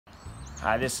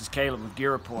Hi, this is Caleb with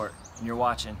Gear Report, and you're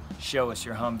watching Show Us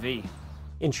Your Humvee.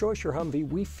 In Show Us Your Humvee,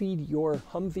 we feed your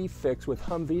Humvee fix with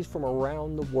Humvees from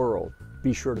around the world.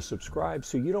 Be sure to subscribe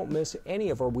so you don't miss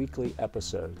any of our weekly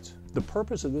episodes. The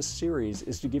purpose of this series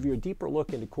is to give you a deeper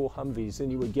look into cool Humvees than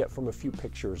you would get from a few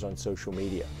pictures on social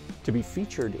media. To be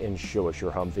featured in Show Us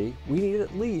Your Humvee, we need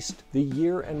at least the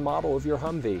year and model of your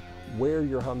Humvee, where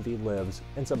your Humvee lives,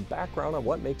 and some background on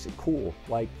what makes it cool,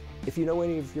 like if you know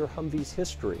any of your Humvee's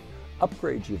history,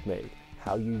 upgrades you've made,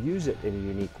 how you use it in a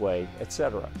unique way,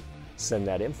 etc. Send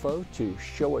that info to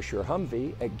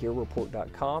ShowUsYourHMMWV at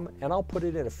Gear-Report.com, and I'll put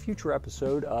it in a future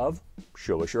episode of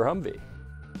Show Us Your Humvee.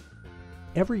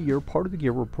 Every year, part of the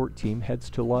Gear Report team heads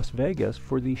to Las Vegas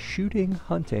for the Shooting,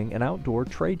 Hunting, and Outdoor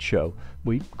Trade Show.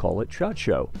 We call it SHOT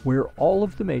Show, where all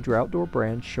of the major outdoor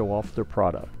brands show off their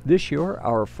product. This year,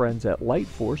 our friends at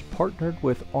LightForce partnered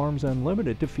with Arms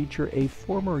Unlimited to feature a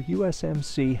former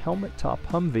USMC helmet-top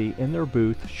Humvee in their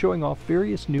booth, showing off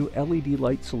various new LED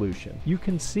light solutions. You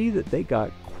can see that they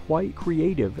got quite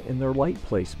creative in their light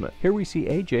placement. Here we see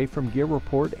AJ from Gear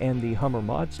Report and the Hummer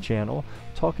Mods channel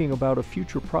talking about a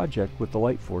future project with the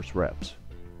LightForce reps.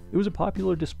 It was a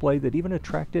popular display that even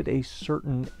attracted a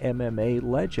certain MMA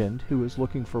legend who is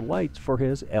looking for lights for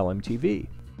his LMTV.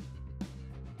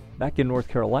 Back in North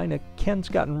Carolina, Ken's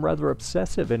gotten rather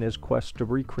obsessive in his quest to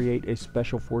recreate a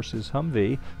Special Forces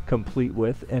Humvee, complete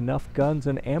with enough guns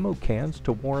and ammo cans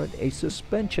to warrant a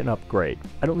suspension upgrade.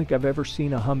 I don't think I've ever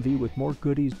seen a Humvee with more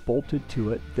goodies bolted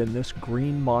to it than this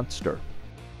green monster.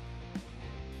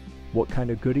 What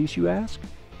kind of goodies, you ask?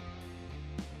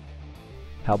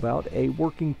 How about a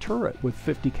working turret with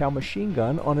 50 cal machine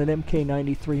gun on an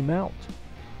MK93 mount?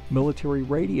 Military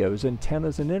radios,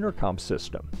 antennas, and intercom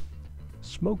system.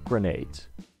 Smoke grenades,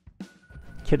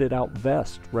 kitted out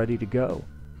vest ready to go,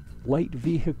 light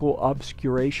vehicle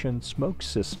obscuration smoke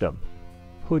system,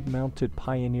 hood mounted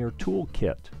Pioneer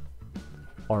toolkit,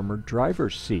 armored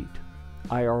driver's seat,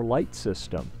 IR light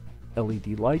system,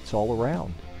 LED lights all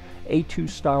around, A2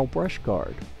 style brush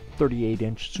guard,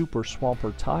 38-inch Super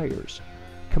Swamper tires,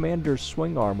 commander's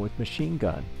swing arm with machine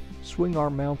gun, swing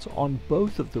arm mounts on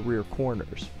both of the rear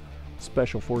corners,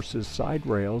 Special Forces side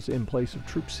rails in place of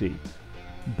troop seats,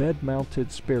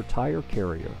 bed-mounted spare tire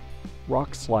carrier,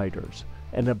 rock sliders,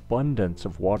 an abundance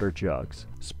of water jugs,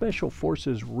 Special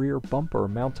Forces rear bumper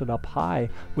mounted up high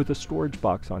with a storage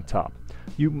box on top.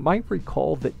 You might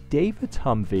recall that David's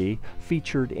Humvee,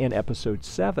 featured in episode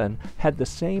 7, had the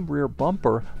same rear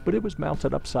bumper, but it was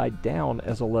mounted upside down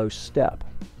as a low step.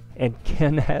 And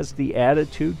Ken has the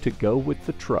attitude to go with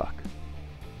the truck.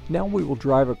 Now we will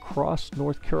drive across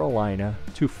North Carolina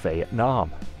to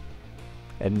Vietnam.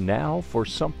 And now for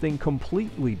something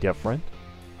completely different,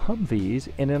 Humvees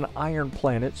in an Iron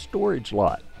Planet storage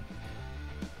lot.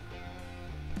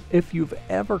 If you've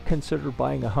ever considered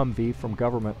buying a Humvee from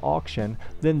government auction,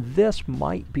 then this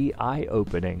might be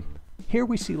eye-opening. Here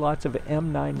we see lots of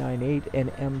M998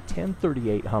 and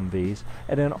M1038 Humvees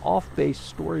at an off-base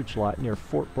storage lot near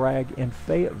Fort Bragg in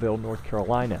Fayetteville, North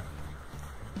Carolina.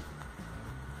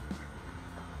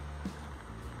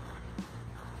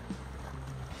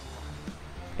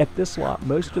 At this lot,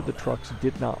 most of the trucks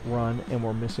did not run and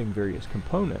were missing various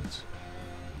components.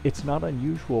 It's not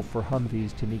unusual for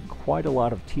Humvees to need quite a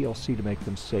lot of TLC to make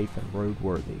them safe and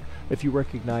roadworthy. If you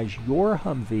recognize your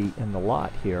Humvee in the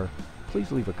lot here,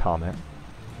 please leave a comment.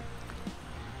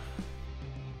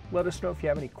 Let us know if you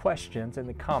have any questions in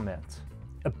the comments.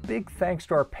 A big thanks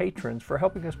to our patrons for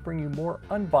helping us bring you more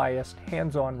unbiased,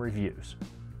 hands-on reviews.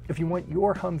 If you want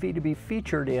your Humvee to be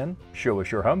featured in Show Us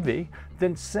Your Humvee,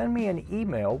 then send me an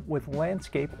email with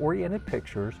landscape-oriented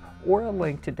pictures or a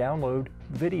link to download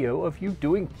video of you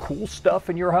doing cool stuff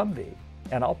in your Humvee,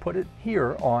 and I'll put it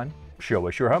here on Show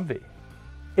Us Your Humvee.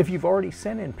 If you've already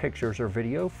sent in pictures or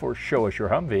video for Show Us Your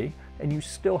Humvee and you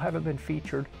still haven't been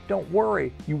featured, don't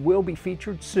worry, you will be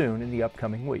featured soon in the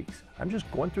upcoming weeks. I'm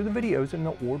just going through the videos in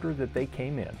the order that they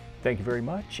came in. Thank you very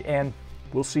much, and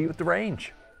we'll see you at the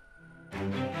range.